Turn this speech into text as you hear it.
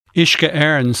Uisce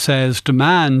Éireann says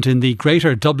demand in the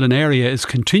greater Dublin area is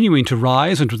continuing to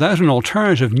rise, and without an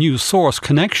alternative new source,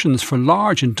 connections for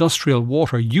large industrial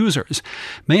water users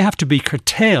may have to be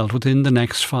curtailed within the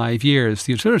next 5 years.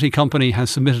 The utility company has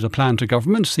submitted a plan to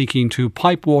government seeking to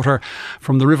pipe water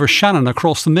from the River Shannon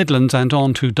across the Midlands and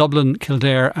on to Dublin,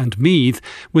 Kildare and Meath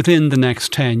within the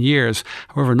next 10 years.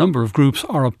 However, a number of groups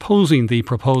are opposing the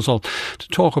proposal. To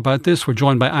talk about this, we're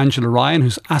joined by Angela Ryan,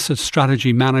 who's Asset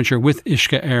Strategy Manager with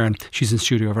Uisce Éireann. She's in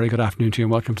studio. Very good afternoon to you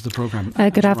and welcome to the programme.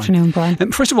 Good afternoon,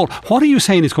 Brian. First of all, what are you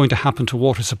saying is going to happen to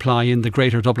water supply in the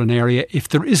greater Dublin area if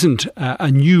there isn't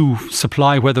a new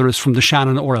supply, whether it's from the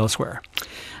Shannon or elsewhere?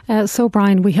 So,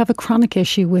 Brian, we have a chronic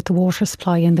issue with the water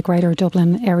supply in the greater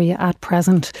Dublin area at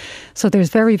present. So there's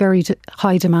very, very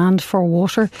high demand for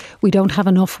water. We don't have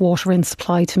enough water in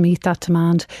supply to meet that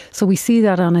demand. So we see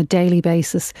that on a daily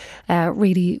basis.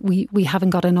 Really, we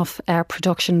haven't got enough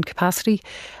production capacity.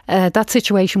 That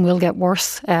situation will get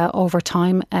worse over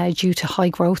time due to high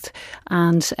growth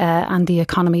and the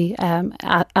economy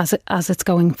as it's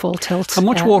going full tilt. How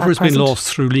much water has been lost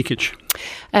through leakage?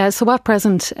 So at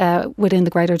present, within the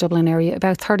greater Dublin area,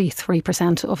 about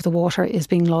 33% of the water is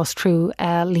being lost through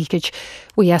leakage,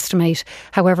 we estimate.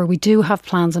 However, we do have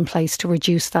plans in place to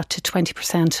reduce that to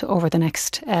 20% over the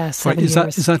next 7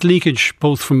 years. Is that leakage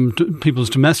both from people's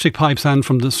domestic pipes and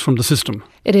from the system?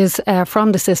 It is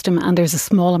from the system, and there's a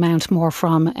small amount more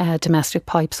from domestic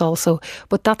pipes also.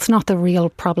 But that's not the real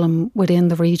problem within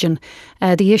the region.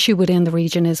 The issue within the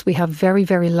region is we have very,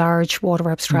 very large water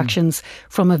abstractions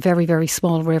from a very, very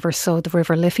small river, so the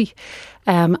River Liffey.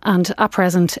 And at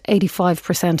present,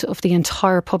 85% of the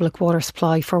entire public water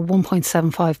supply for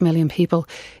 1.75 million people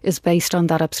is based on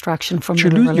that abstraction from the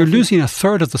River Liffey. You're losing a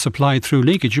third of the supply through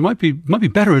leakage. You might be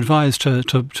better advised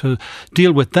to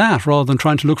deal with that rather than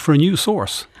trying to look for a new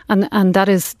source. And that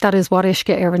is what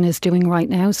Uisce Éireann is doing right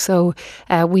now. So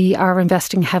we are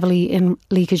investing heavily in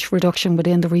leakage reduction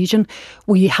within the region.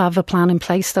 We have a plan in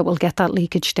place that will get that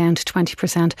leakage down to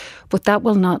 20%, but that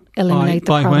will not eliminate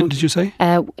the problem. By when did you say?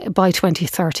 By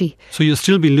 2030. So you'll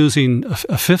still be losing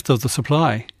a fifth of the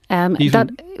supply.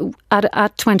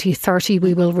 At 2030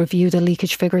 we will review the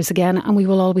leakage figures again, and we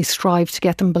will always strive to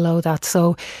get them below that.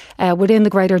 So within the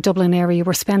greater Dublin area,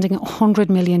 we're spending €100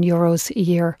 million a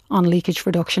year on leakage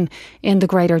reduction in the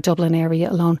greater Dublin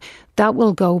area alone. That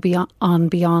will go beyond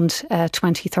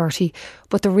 2030.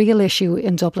 But the real issue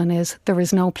in Dublin is there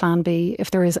is no plan B.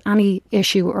 If there is any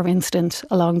issue or incident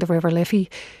along the River Liffey,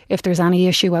 if there's any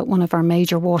issue at one of our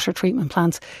major water treatment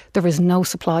plants, there is no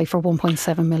supply for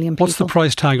 1.7 million people. What's the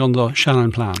price tag on the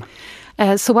Shannon plan?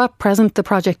 So at present, the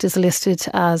project is listed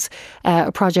as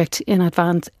a project in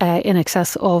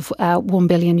excess of €1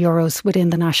 billion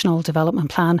within the National Development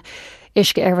Plan.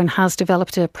 Uisce Éireann has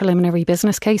developed a preliminary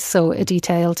business case, so a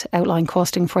detailed outline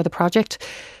costing for the project.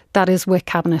 That is with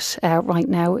Cabinet right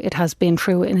now. It has been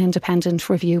through an independent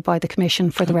review by the Commission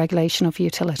for the Regulation of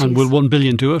Utilities. And will $1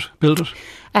 billion build it?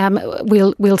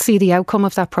 We'll see the outcome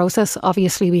of that process.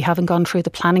 Obviously, we haven't gone through the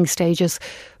planning stages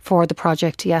for the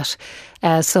project yet.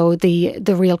 So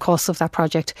the real costs of that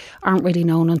project aren't really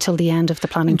known until the end of the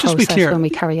planning process when we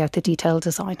carry out the detailed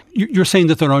design. You're saying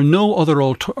that there are no other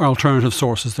alternative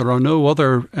sources. There are no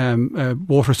other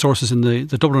water sources in the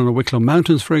Dublin or Wicklow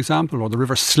Mountains, for example, or the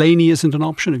River Slaney isn't an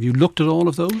option. Have you looked at all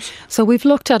of those? So we've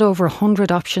looked at over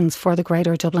 100 options for the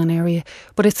greater Dublin area,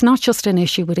 but it's not just an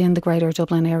issue within the greater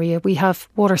Dublin area. We have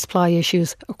water supply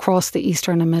issues across the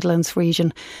Eastern and Midlands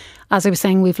region. As I was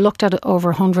saying, we've looked at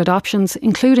over 100 options,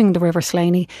 including the River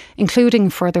Slaney, including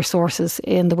further sources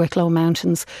in the Wicklow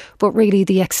Mountains. But really,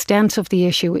 the extent of the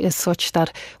issue is such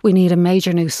that we need a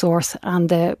major new source, and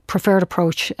the preferred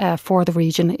approach for the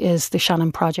region is the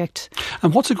Shannon project.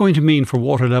 And what's it going to mean for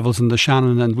water levels in the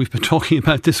Shannon? And we've been talking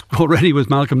about this already with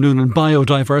Malcolm Noonan,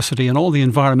 biodiversity and all the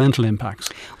environmental impacts.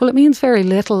 Well, it means very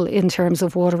little in terms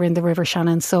of water in the River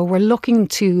Shannon. So we're looking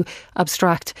to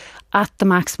abstract at the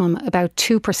maximum about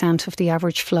 2% of the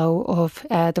average flow of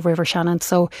the River Shannon.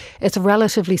 So it's a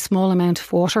relatively small amount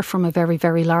of water from a very,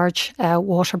 very large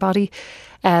water body.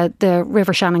 The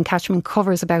River Shannon catchment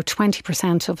covers about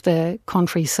 20% of the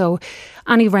country. So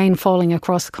any rain falling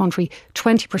across the country,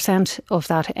 20% of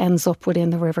that ends up within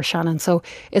the River Shannon. So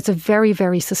it's a very,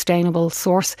 very sustainable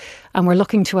source. And we're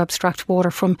looking to abstract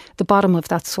water from the bottom of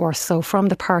that source. So from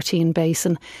the Partine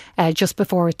Basin, just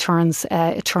before it turns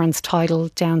tidal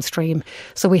downstream.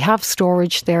 So we have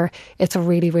storage there. It's a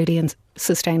really, really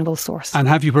sustainable source. And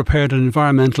have you prepared an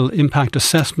environmental impact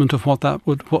assessment of what that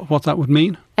would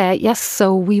mean? Yes,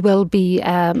 so we will be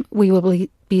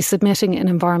submitting an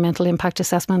environmental impact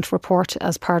assessment report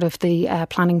as part of the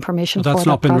planning permission. But that's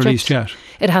not been released yet.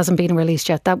 It hasn't been released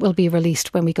yet. That will be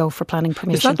released when we go for planning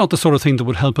permission. Is that not the sort of thing that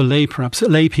would help allay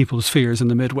people's fears in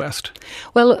the Midwest?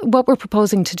 Well, what we're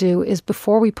proposing to do is,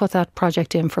 before we put that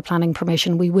project in for planning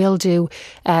permission, we will do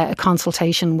a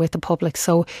consultation with the public.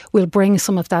 So we'll bring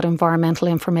some of that environmental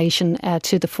information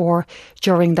to the fore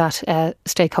during that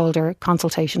stakeholder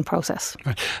consultation process.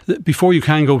 Right. Before you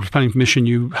can go for planning permission,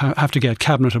 you have to get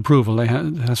cabinet approval. It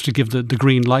has to give the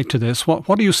green light to this. What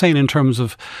are you saying in terms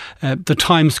of the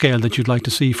timescale that you'd like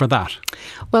to see for that?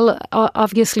 Well,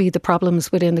 obviously the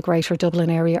problems within the Greater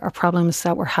Dublin area are problems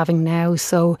that we're having now.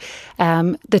 So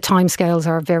the timescales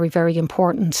are very, very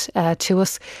important to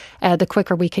us. The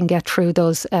quicker we can get through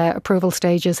those approval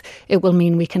stages, it will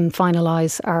mean we can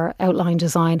finalise our outline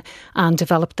design and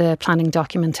develop the planning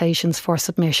documentations for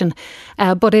submission.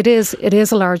 But it is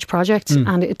a large project,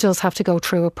 and it does have to go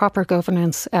through a proper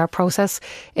governance process.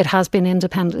 It has been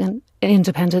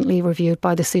independently reviewed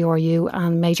by the CRU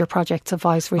and Major Projects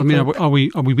Advisory Group. Are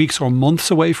we weeks or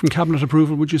months away from cabinet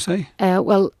approval, would you say?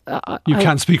 You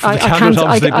can't speak for the cabinet,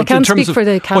 obviously, but in terms of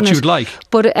what you'd like.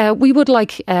 But we would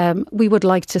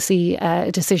like to see a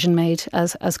decision made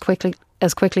as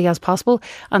quickly as possible,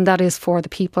 and that is for the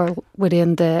people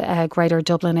within the Greater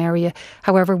Dublin area.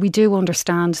 However, we do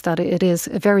understand that it is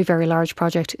a very, very large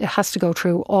project. It has to go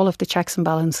through all of the checks and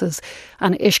balances,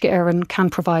 and Uisce Éireann can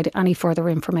provide any further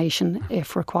information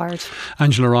if required.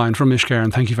 Angela Ryan from Uisce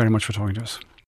Éireann, thank you very much for talking to us.